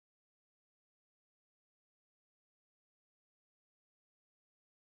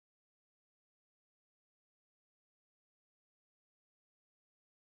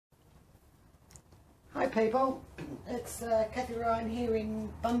Hi people, it's Kathie Ryan here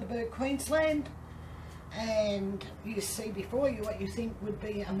in Bundaberg, Queensland, and you see before you what you think would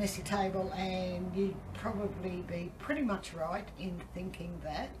be a messy table, and you'd probably be pretty much right in thinking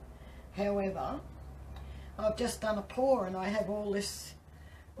that. However, I've just done a pour and I have all this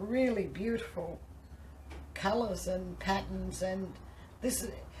really beautiful colours and patterns, and this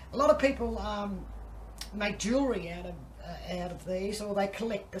a lot of people make jewellery out of these, or they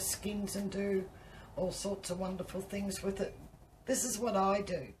collect the skins and do all sorts of wonderful things with it. This is what I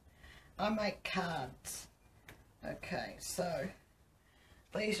do. I make cards. Okay, so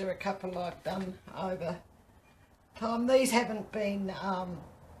these are a couple I've done over time. These haven't been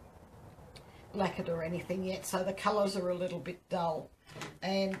lacquered or anything yet, so the colours are a little bit dull.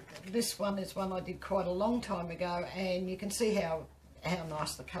 And this one is one I did quite a long time ago, and you can see how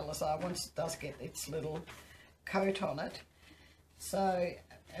nice the colours are once it does get its little coat on it. So,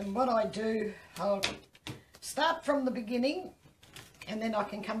 and what I do, I'll start from the beginning and then I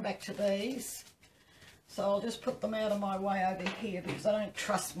can come back to these. So I'll just put them out of my way over here because I don't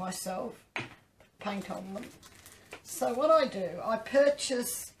trust myself to paint on them. So what I do, I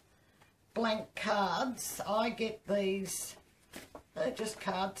purchase blank cards. I get these, they're just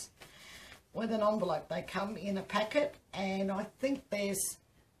cards with an envelope. They come in a packet, and I think there's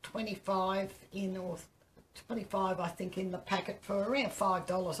 25 in, or 25 I think in the packet, for around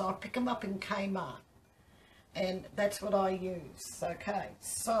 $5. I'll pick them up in Kmart, and that's what I use. Okay,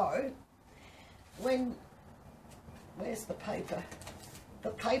 so where's the paper?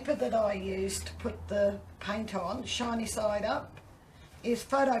 The paper that I use to put the paint on, shiny side up, is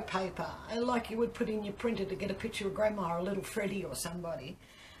photo paper, like you would put in your printer to get a picture of Grandma or little Freddie or somebody,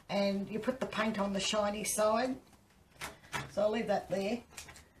 and you put the paint on the shiny side. So I'll leave that there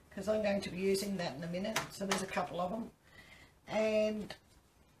because I'm going to be using that in a minute. So there's a couple of them, and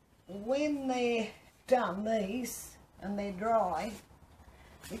when they're done, these, and they're dry,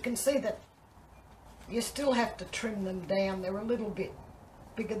 you can see that you still have to trim them down. They're a little bit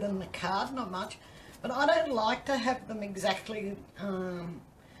bigger than the card, not much, but I don't like to have them exactly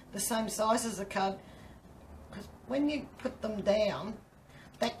the same size as the card, because when you put them down,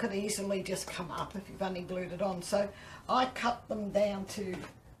 that could easily just come up if you've only glued it on. So I cut them down to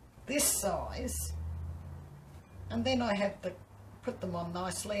this size, and then I have to put them on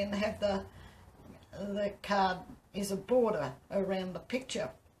nicely and have the card is a border around the picture.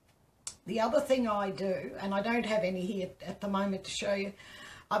 The other thing I do, and I don't have any here at the moment to show you,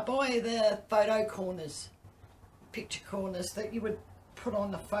 I buy the photo corners, picture corners that you would put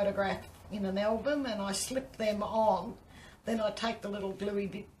on the photograph in an album, and I slip them on. Then I take the little gluey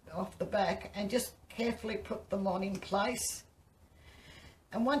bit off the back and just carefully put them on in place.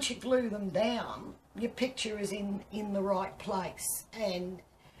 And once you glue them down, your picture is in the right place. And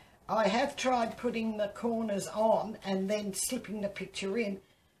I have tried putting the corners on and then slipping the picture in,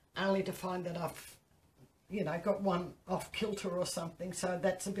 only to find that I've, you know, got one off kilter or something. So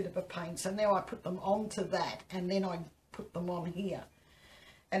that's a bit of a pain. So now I put them onto that, and then I put them on here.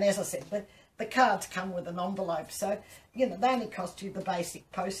 And as I said, the cards come with an envelope, so, you know, they only cost you the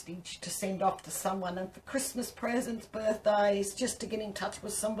basic postage to send off to someone, and for Christmas presents, birthdays, just to get in touch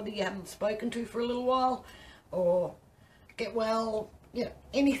with somebody you haven't spoken to for a little while, or get well, you know,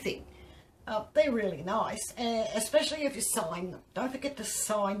 anything. They're really nice, especially if you sign them. Don't forget to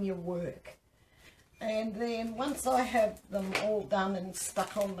sign your work. And then once I have them all done and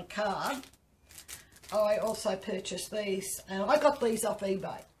stuck on the card, I also purchased these, and I got these off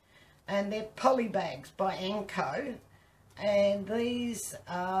eBay. And they're Polybags by Anko, and these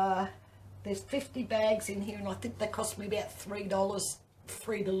there's 50 bags in here, and I think they cost me about $3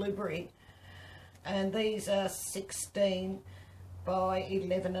 free delivery. And these are 16 by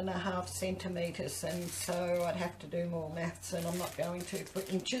 11.5 centimetres, and so I'd have to do more maths, and I'm not going to for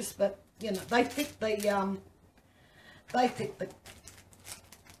inches, but you know, they fit the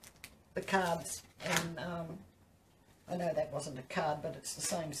cards, and I know that wasn't a card, but it's the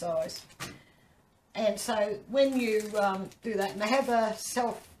same size. And so when you do that, and they have a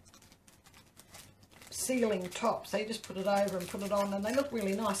self-sealing top, so you just put it over and put it on, and they look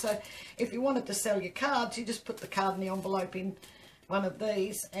really nice. So if you wanted to sell your cards, you just put the card in the envelope in one of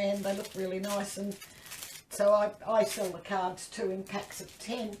these, and they look really nice. And so I sell the cards too in packs of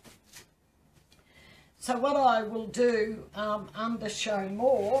 10. So what I will do under Show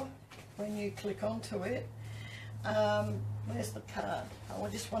More, when you click onto it, where's the card? Oh, I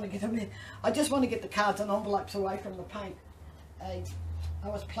just want to get them in. I just want to get the cards and envelopes away from the paint. I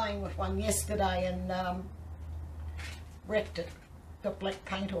was playing with one yesterday and wrecked it. Got black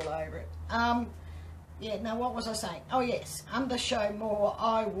paint all over it. Yeah, now what was I saying? Oh yes, under Show More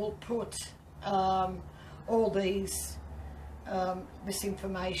I will put all these this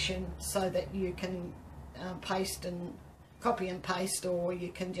information so that you can paste and copy and paste, or you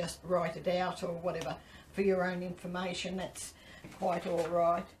can just write it out or whatever for your own information. That's quite all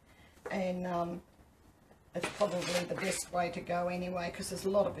right, and it's probably the best way to go anyway, because there's a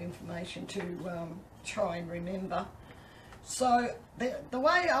lot of information to try and remember. So the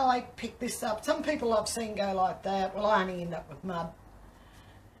way I pick this up, some people I've seen go like that. Well, I only end up with mud.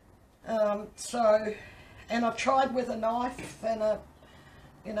 And I've tried with a knife and a,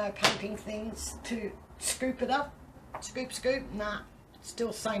 you know, painting things to scoop it up. Scoop, nah,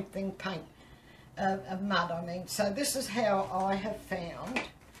 still same thing, paint of mud, I mean. So this is how I have found,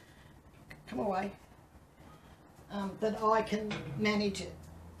 come away, that I can manage it.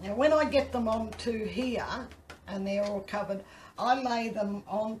 Now when I get them onto here and they're all covered, I lay them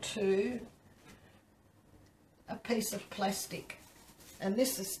onto a piece of plastic. And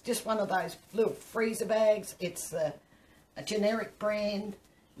this is just one of those little freezer bags. It's a generic brand.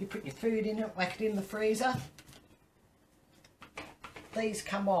 You put your food in it, whack it in the freezer. These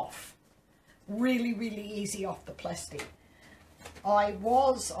come off really, really easy off the plastic. I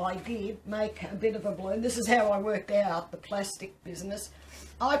did make a bit of a balloon. This is how I worked out the plastic business.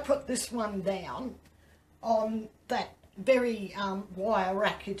 I put this one down on that very wire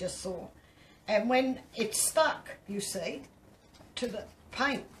rack you just saw. And when it stuck, you see, to the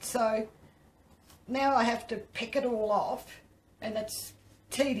paint, so now I have to pick it all off, and it's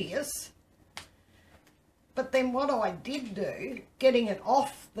tedious. But then what I did do, getting it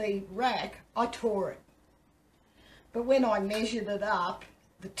off the rack, I tore it. But when I measured it up,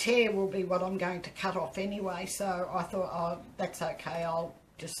 the tear will be what I'm going to cut off anyway, so I thought, oh, that's okay, I'll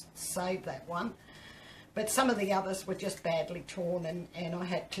just save that one. But some of the others were just badly torn, and I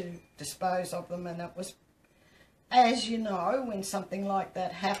had to dispose of them, and it was, as you know, when something like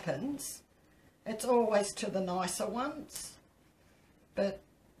that happens, it's always to the nicer ones. But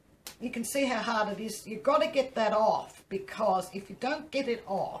you can see how hard it is. You've got to get that off, because if you don't get it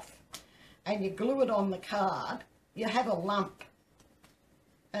off and you glue it on the card, you have a lump,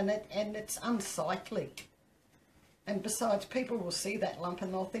 and it's unsightly. And besides, people will see that lump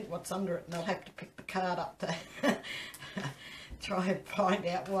and they'll think what's under it, and they'll have to pick the card up to try and find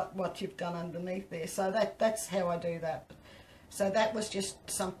out what you've done underneath there. So that's how I do that. So that was just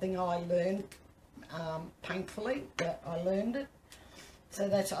something I learned painfully, but I learned it. So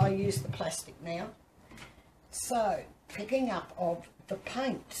I use the plastic now. So picking up of the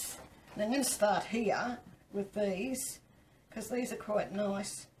paints. And I'm going to start here with these, because these are quite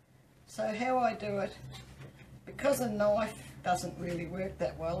nice. So how I do it, because a knife doesn't really work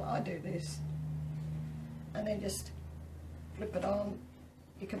that well, I do this. And then just flip it on.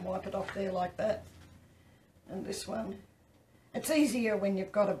 You can wipe it off there like that. And this one, it's easier when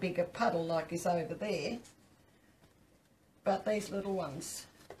you've got a bigger puddle like is over there, but these little ones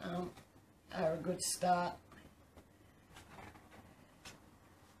are a good start.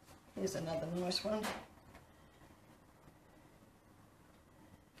 Here's another nice one.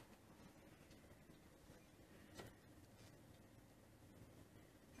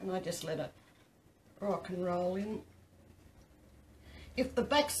 And I just let it rock and roll in. If the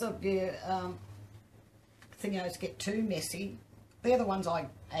backs of your thingos get too messy, they're the ones I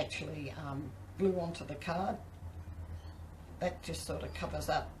actually glue onto the card. That just sort of covers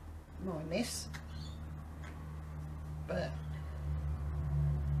up my mess. But,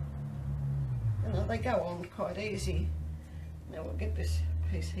 you know, they go on quite easy. Now we'll get this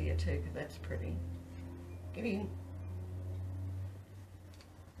piece here too, because that's pretty. Get in.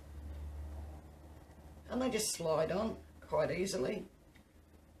 And they just slide on quite easily.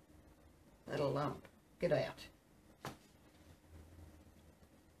 That'll lump. Get out.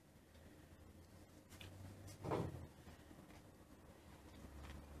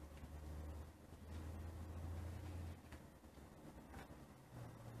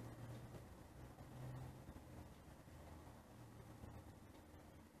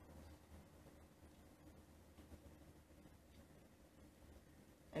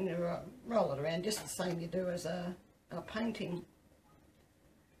 And you roll it around just the same you do as a painting.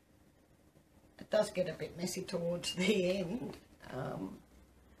 It does get a bit messy towards the end, and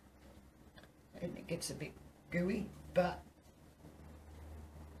it gets a bit gooey, but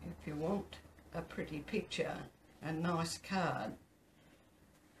if you want a pretty picture, a nice card,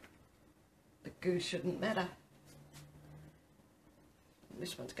 the goo shouldn't matter.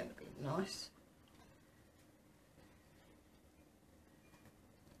 This one's going to be nice.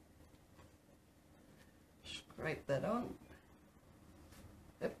 Scrape that on.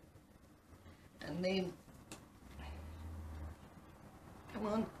 Yep. And then, come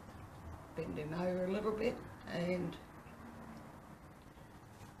on, bend him over a little bit, and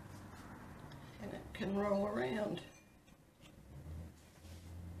it can roll around.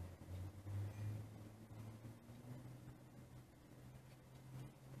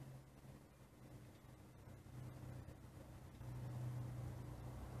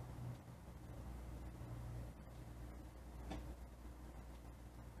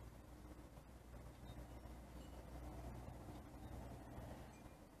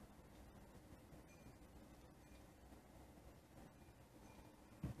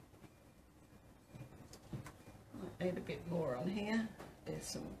 Need a bit more on here. There's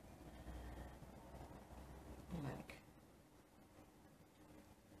some black.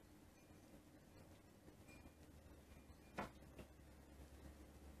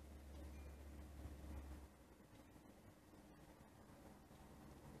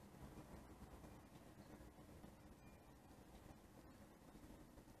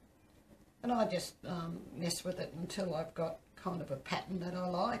 And I just mess with it until I've got kind of a pattern that I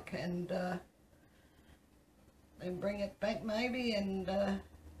like, and then bring it back maybe, and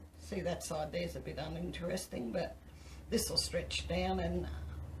see, that side there's a bit uninteresting, but this will stretch down and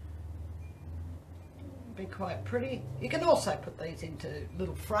be quite pretty. You can also put these into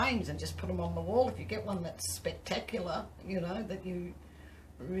little frames and just put them on the wall if you get one that's spectacular, you know, that you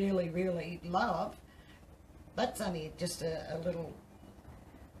really, really love. That's only just a little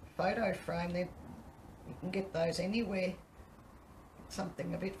photo frame. Then you can get those anywhere,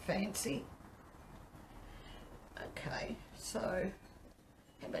 something a bit fancy. Okay, so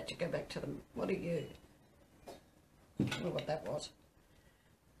how about you go back to the, what are you? I don't know what that was.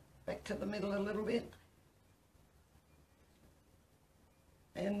 Back to the middle a little bit.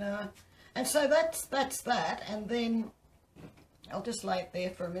 And so that's that, and then I'll just lay it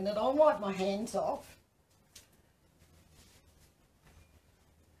there for a minute. I'll wipe my hands off.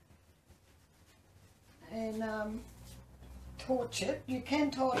 And torch it. You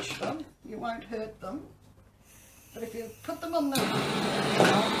can torch them, you won't hurt them. But if you put them on the...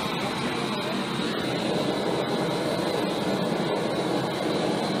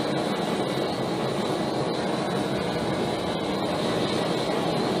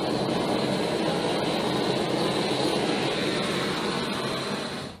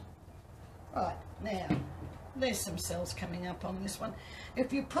 Right, now, there's some cells coming up on this one.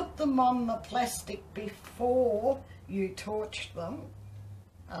 If you put them on the plastic before you torch them,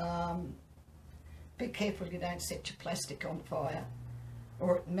 be careful you don't set your plastic on fire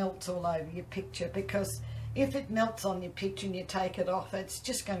or it melts all over your picture, because if it melts on your picture and you take it off, it's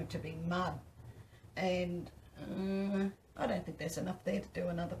just going to be mud. And I don't think there's enough there to do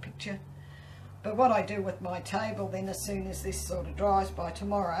another picture. But what I do with my table then, as soon as this sort of dries, by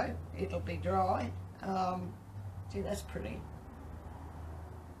tomorrow it'll be dry. Gee, that's pretty.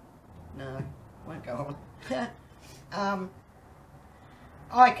 No, won't go on.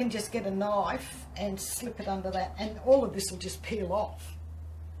 I can just get a knife and slip it under that, and all of this will just peel off.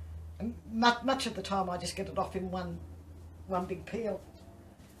 And much of the time I just get it off in one big peel.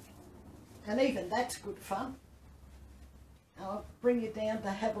 And even that's good fun. I'll bring you down to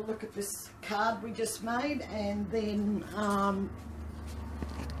have a look at this card we just made, and then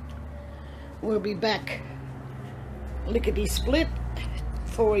we'll be back lickety-split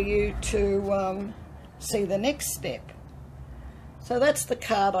for you to see the next step. So that's the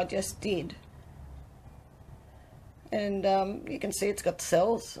card I just did, and you can see it's got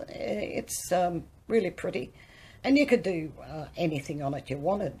cells. It's really pretty, and you could do anything on it you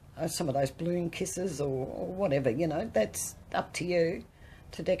wanted. Some of those balloon kisses or whatever, you know, that's up to you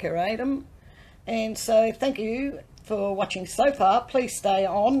to decorate them. And so thank you for watching so far. Please stay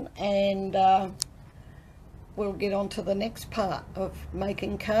on, and we'll get on to the next part of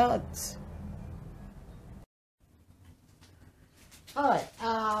making cards. Alright,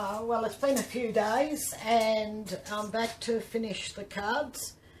 well, it's been a few days and I'm back to finish the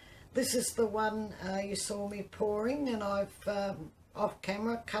cards. This is the one you saw me pouring, and I've off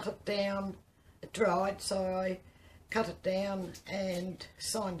camera cut it down. It dried, so I cut it down and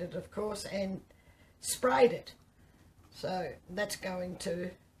signed it, of course, and sprayed it. So that's going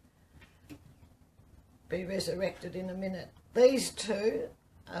to be resurrected in a minute. These two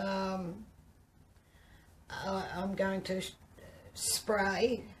I'm going to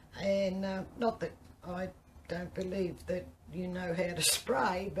spray, and not that I don't believe that you know how to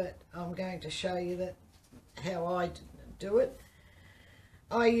spray, but I'm going to show you that how I do it.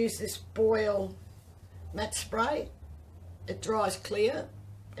 I use this Boyle matte spray. It dries clear.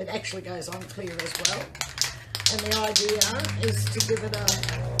 It actually goes on clear as well, and the idea is to give it a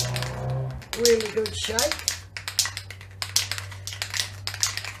really good shake,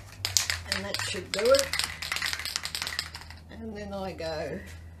 and should do it. And then I go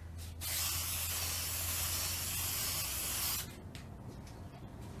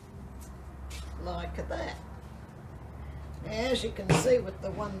like that. Now, as you can see with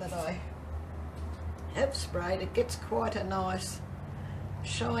the one that I have sprayed, it gets quite a nice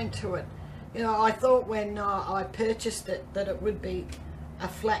shine to it. You know, I thought when I purchased it that it would be a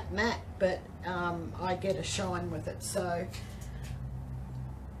flat matte, but I get a shine with it, so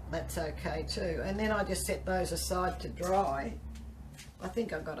that's okay too. And then I just set those aside to dry. I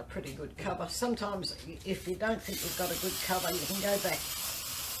think I've got a pretty good cover. Sometimes if you don't think you've got a good cover, you can go back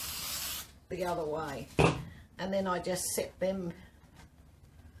the other way. And then I just set them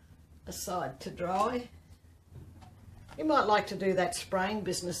aside to dry. You might like to do that spraying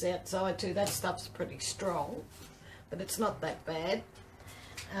business outside too. That stuff's pretty strong, but it's not that bad.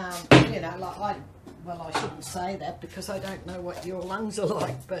 You know, like well, I shouldn't say that because I don't know what your lungs are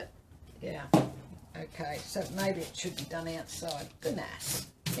like, but yeah. Okay, so maybe it should be done outside. Goodness,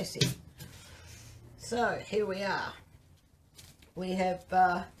 messy. So here we are. We have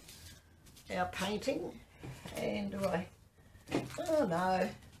our painting, and oh no,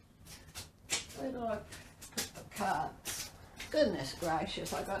 where do I put the cards? Goodness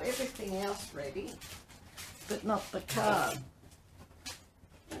gracious, I got everything else ready, but not the card.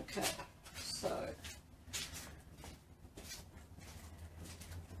 Okay, so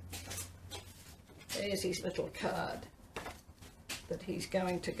there's his little card that he's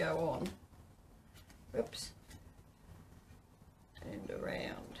going to go on. Oops. And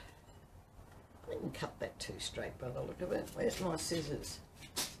around. I didn't cut that too straight by the look of it. Where's my scissors?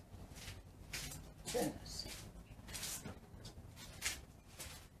 Goodness.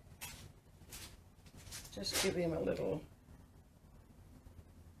 Just give him a little.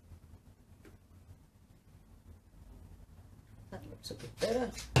 That looks a bit better.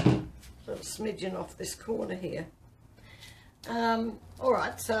 A little smidgen off this corner here.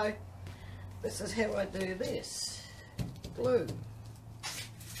 Alright, so this is how I do this. Glue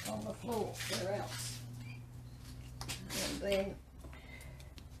on the floor, where else? And then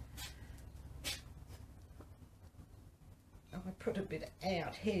I put a bit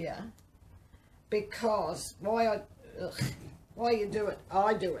out here because I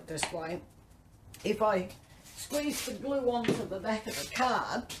do it this way. If I squeeze the glue onto the back of the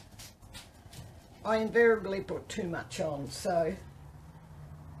card, I invariably put too much on, so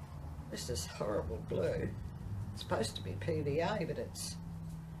this is horrible glue. It's supposed to be PVA, but it's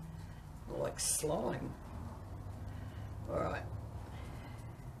more like slime. Alright.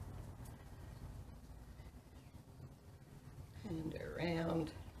 And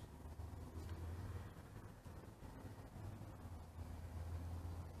around.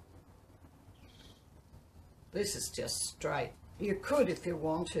 This is just straight. You could, if you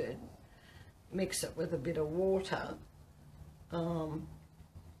wanted, mix it with a bit of water.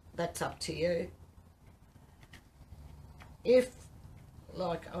 That's up to you. If,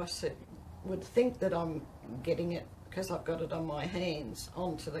 like I said, would think that I'm getting it because I've got it on my hands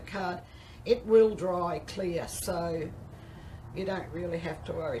onto the card, it will dry clear, so you don't really have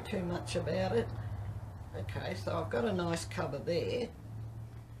to worry too much about it. Okay, so I've got a nice cover there.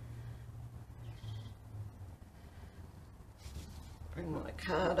 Bring my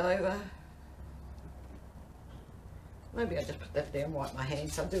card over. Maybe I just put that there and wipe my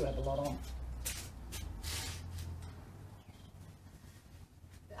hands. I do have a lot on.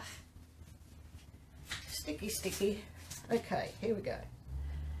 Sticky, sticky. Okay, here we go.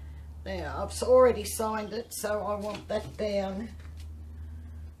 Now, I've already signed it, so I want that down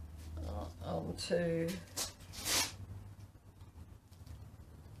onto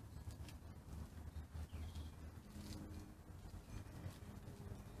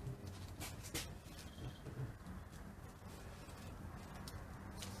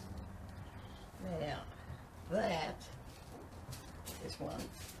that is one.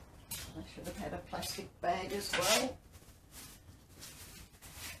 I should have had a plastic bag as well.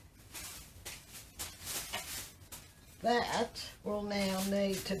 That will now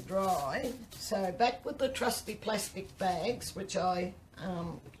need to dry. So back with the trusty plastic bags, which I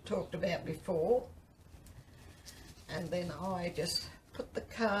talked about before. And then I just put the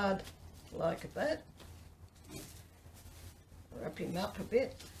card like that. Wrap him up a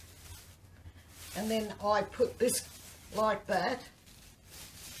bit. And then I put this like that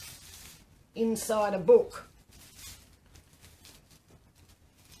inside a book,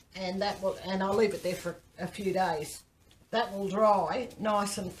 and that will, and I'll leave it there for a few days. That will dry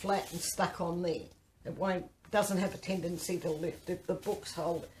nice and flat and stuck on there. It doesn't have a tendency to lift if the books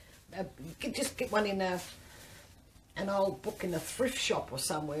hold. Just get one in an old book in a thrift shop or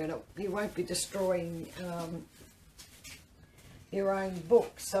somewhere, and you won't be destroying your own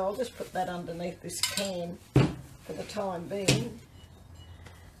book. So I'll just put that underneath this can for the time being.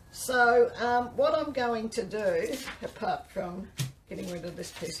 So what I'm going to do, apart from getting rid of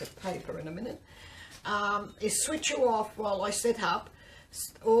this piece of paper in a minute, is switch you off while I set up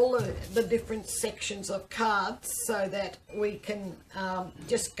all the different sections of cards so that we can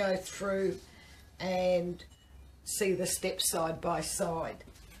just go through and see the steps side by side.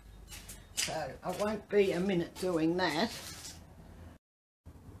 So I won't be a minute doing that.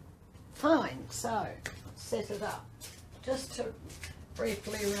 Fine, so set it up. Just to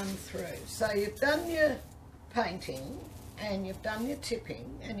briefly run through. So you've done your painting and you've done your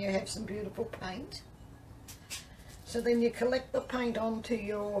tipping and you have some beautiful paint. So then you collect the paint onto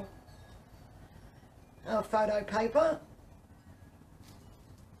your photo paper.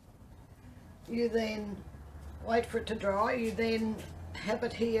 You then wait for it to dry. You then have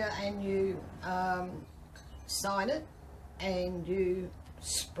it here and you sign it and you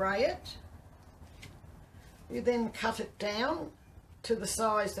spray it. You then cut it down to the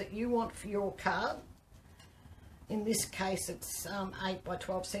size that you want for your card. In this case it's 8 by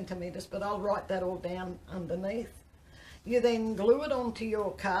 12 centimetres, but I'll write that all down underneath. You then glue it onto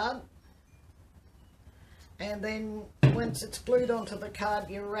your card, and then once it's glued onto the card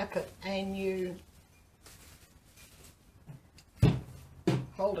you wrap it and you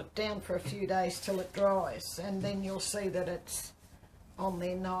hold it down for a few days till it dries, and then you'll see that it's on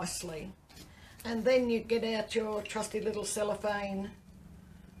there nicely. And then you get out your trusty little cellophane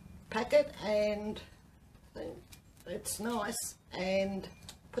packet, and it's nice, and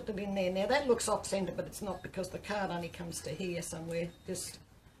put it in there. Now that looks off centre, but it's not, because the card only comes to here somewhere. Just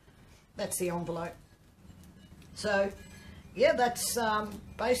that's the envelope. So yeah, that's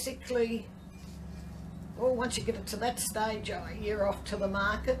basically, well, once you get it to that stage, you're off to the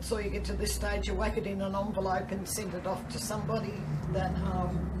markets, or you get to this stage, you whack it in an envelope and send it off to somebody that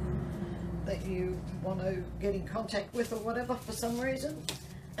that you want to get in contact with or whatever for some reason.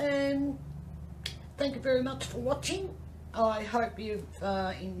 And thank you very much for watching. I hope you've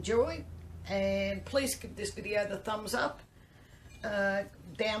enjoyed, and please give this video the thumbs up.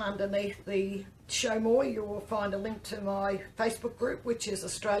 Down underneath the show more you will find a link to my Facebook group, which is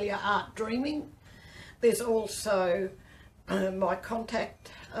Australia Art Dreaming. There's also my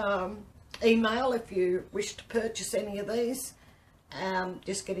contact email if you wish to purchase any of these.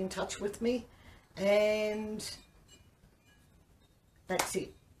 Just get in touch with me, and that's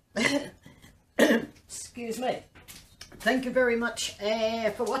it. Excuse me. Thank you very much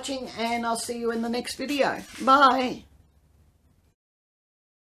for watching, and I'll see you in the next video. Bye.